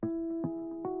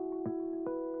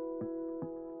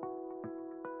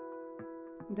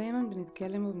دايما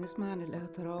بنتكلم وبنسمع عن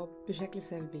الاغتراب بشكل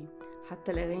سلبي.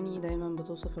 حتى الأغاني دايما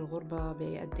بتوصف الغربة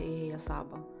بقد ايه هي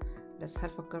صعبة. بس هل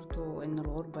فكرتوا ان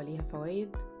الغربة ليها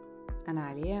فوائد؟ أنا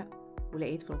علياء،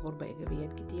 ولقيت في الغربة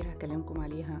إيجابيات كتير هكلمكم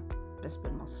عليها بس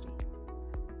بالمصري.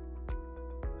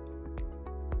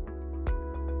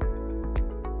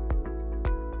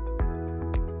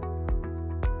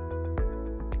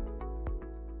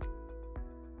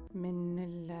 من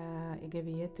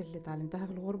الإيجابيات اللي اتعلمتها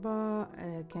في الغربة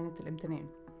كانت الامتنان.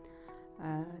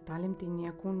 اتعلمت اني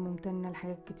اكون ممتنة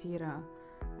لحاجات كتيرة،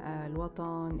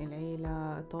 الوطن،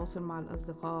 العيلة، التواصل مع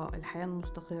الأصدقاء، الحياة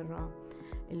المستقرة،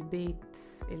 البيت،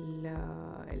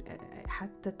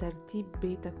 حتى ترتيب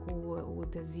بيتك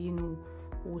وتزيينه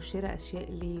وشراء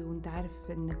أشياء ليه وانت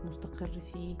عارف انك مستقر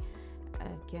فيه.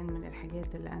 كان من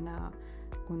الحاجات اللي أنا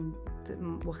كنت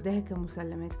واخداها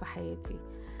كمسلمات في حياتي.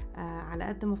 على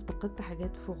قد ما افتقدت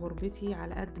حاجات في غربتي،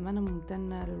 على قد ما أنا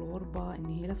ممتنة للغربة إن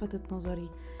هي لفتت نظري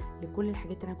لكل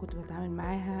الحاجات اللي أنا كنت بتعامل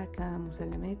معاها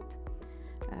كمسلمات.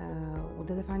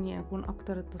 وده دفعني أكون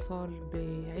أكتر اتصال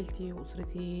بعيلتي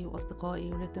وأسرتي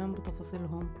وأصدقائي، والاهتمام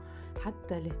بتفاصيلهم،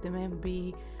 حتى الاهتمام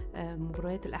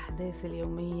بمجريات الأحداث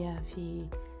اليومية في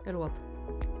الوطن.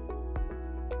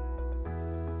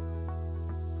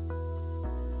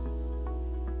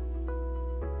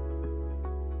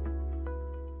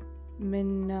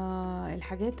 من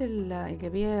الحاجات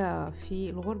الإيجابية في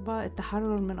الغربة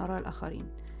التحرر من آراء الآخرين.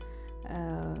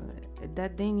 ده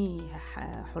اداني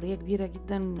حرية كبيرة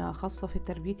جدا، خاصة في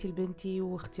تربيتي لبنتي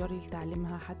واختياري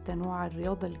لتعليمها. حتى نوع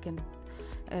الرياضة اللي كانت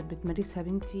بتمارسها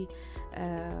بنتي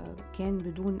كان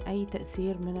بدون أي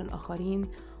تأثير من الآخرين،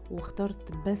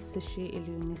 واخترت بس الشيء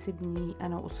اللي يناسبني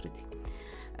أنا وأسرتي.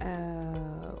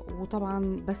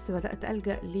 وطبعا بس بدأت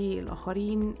ألجأ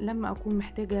للآخرين لما أكون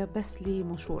محتاجة بس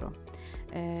لمشورة.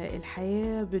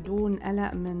 الحياة بدون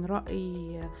قلق من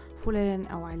رأي فلان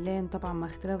أو علان، طبعا مع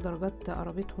اختلاف درجات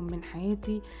قرابتهم من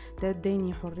حياتي، ده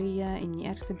اداني حرية إني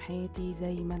أرسم حياتي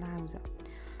زي ما أنا عاوزة.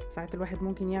 ساعات الواحد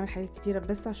ممكن يعمل حاجات كتيرة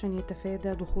بس عشان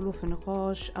يتفادى دخوله في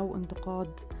نقاش أو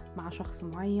انتقاد مع شخص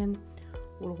معين،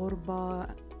 والغربة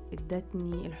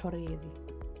ادتني الحرية دي.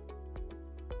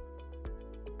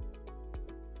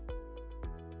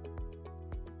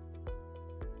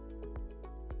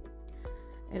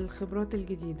 الخبرات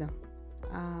الجديدة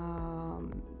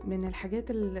من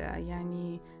الحاجات اللي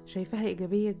يعني شايفاها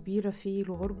إيجابية كبيرة في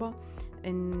الغربة،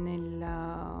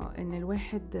 إن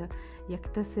الواحد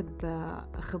يكتسب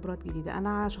خبرات جديدة.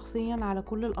 أنا شخصيا على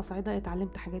كل الأصعدة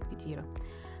اتعلمت حاجات كتيرة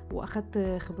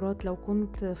وأخدت خبرات لو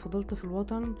كنت فضلت في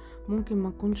الوطن ممكن ما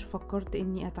كنتش فكرت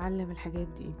إني أتعلم الحاجات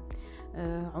دي.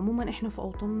 عموما إحنا في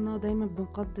أوطاننا دايما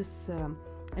بنقدس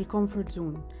الكومفورت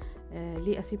زون.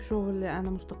 ليه أسيب شغل أنا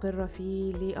مستقرة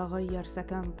فيه؟ ليه أغير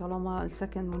سكن طالما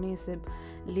السكن مناسب؟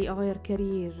 ليه أغير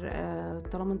كارير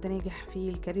طالما أنت ناجح في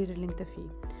الكارير اللي أنت فيه؟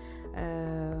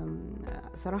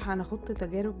 صراحة أنا خدت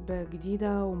تجارب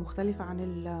جديدة ومختلفة عن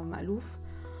المألوف،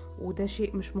 وده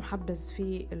شيء مش محبذ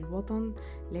في الوطن،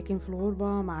 لكن في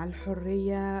الغربة مع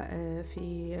الحرية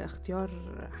في اختيار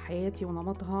حياتي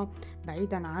ونمطها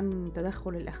بعيدا عن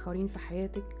تدخل الآخرين في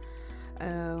حياتك.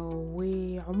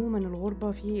 وعموما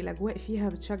الغربة في الأجواء فيها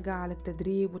بتشجع على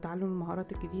التدريب وتعلم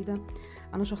المهارات الجديدة.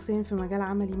 أنا شخصيا في مجال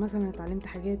عملي مثلا اتعلمت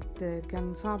حاجات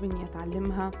كان صعب إني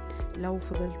أتعلمها لو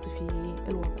فضلت في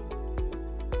الوطن.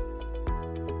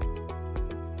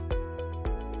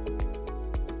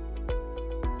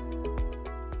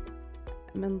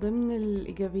 من ضمن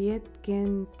الإيجابيات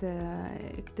كانت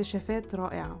اكتشافات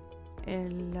رائعة.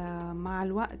 مع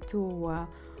الوقت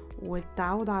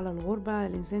والتعود على الغربة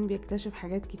الإنسان بيكتشف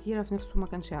حاجات كتيرة في نفسه ما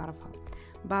كانش يعرفها.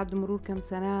 بعد مرور كام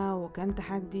سنة وكام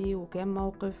تحدي وكام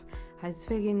موقف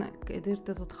هتتفاجئ انك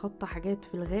قدرت تتخطى حاجات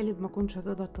في الغالب ما كنتش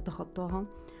هتقدر تتخطاها،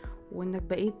 وانك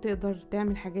بقيت تقدر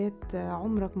تعمل حاجات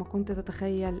عمرك ما كنت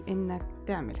تتخيل انك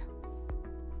تعملها.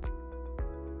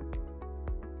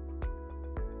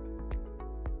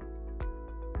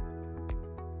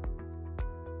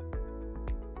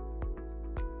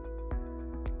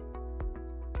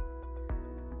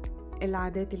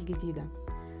 العادات الجديدة،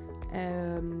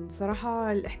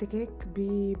 صراحة الاحتكاك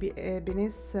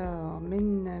بناس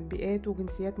من بيئات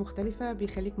وجنسيات مختلفة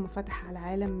بيخليك منفتح على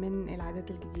العالم من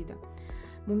العادات الجديدة.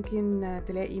 ممكن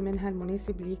تلاقي منها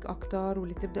المناسب ليك أكتر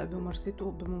واللي تبدأ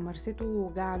بممارسته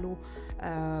وجعله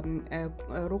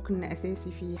ركن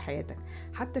أساسي في حياتك.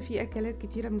 حتى في أكلات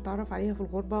كتيرة بنتعرف عليها في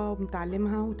الغربة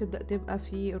وبنتعلمها وتبدأ تبقى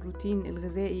في الروتين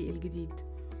الغذائي الجديد.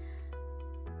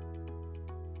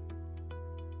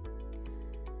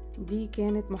 دي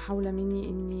كانت محاولة مني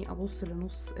اني ابص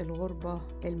لنص الغربة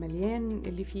المليان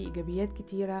اللي فيه ايجابيات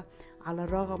كتيرة على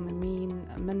الرغم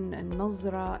من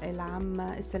النظرة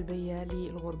العامة السلبية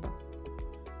للغربة.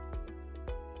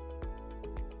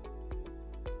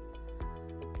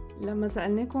 لما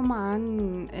سألناكم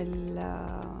عن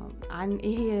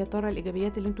ايه هي يا ترى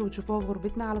الايجابيات اللي انتوا بتشوفوها في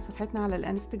غربتنا على صفحتنا على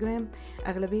الانستجرام،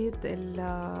 اغلبية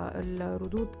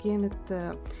الردود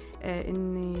كانت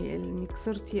انك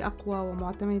صرتي اقوى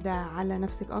ومعتمدة على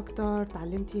نفسك اكتر،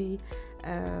 تعلمتي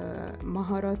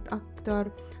مهارات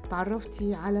اكتر،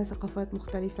 تعرفتي على ثقافات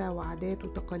مختلفة وعادات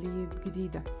وتقاليد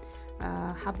جديدة.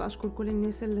 حابة أشكر كل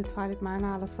الناس اللي اتفاعلت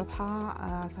معنا على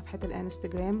صفحة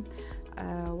الانستجرام،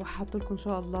 وهحط لكم إن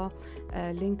شاء الله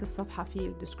لينك الصفحة في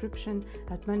الديسكريبشن.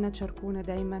 أتمنى تشاركونا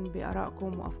دايما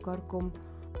بآرائكم وأفكاركم،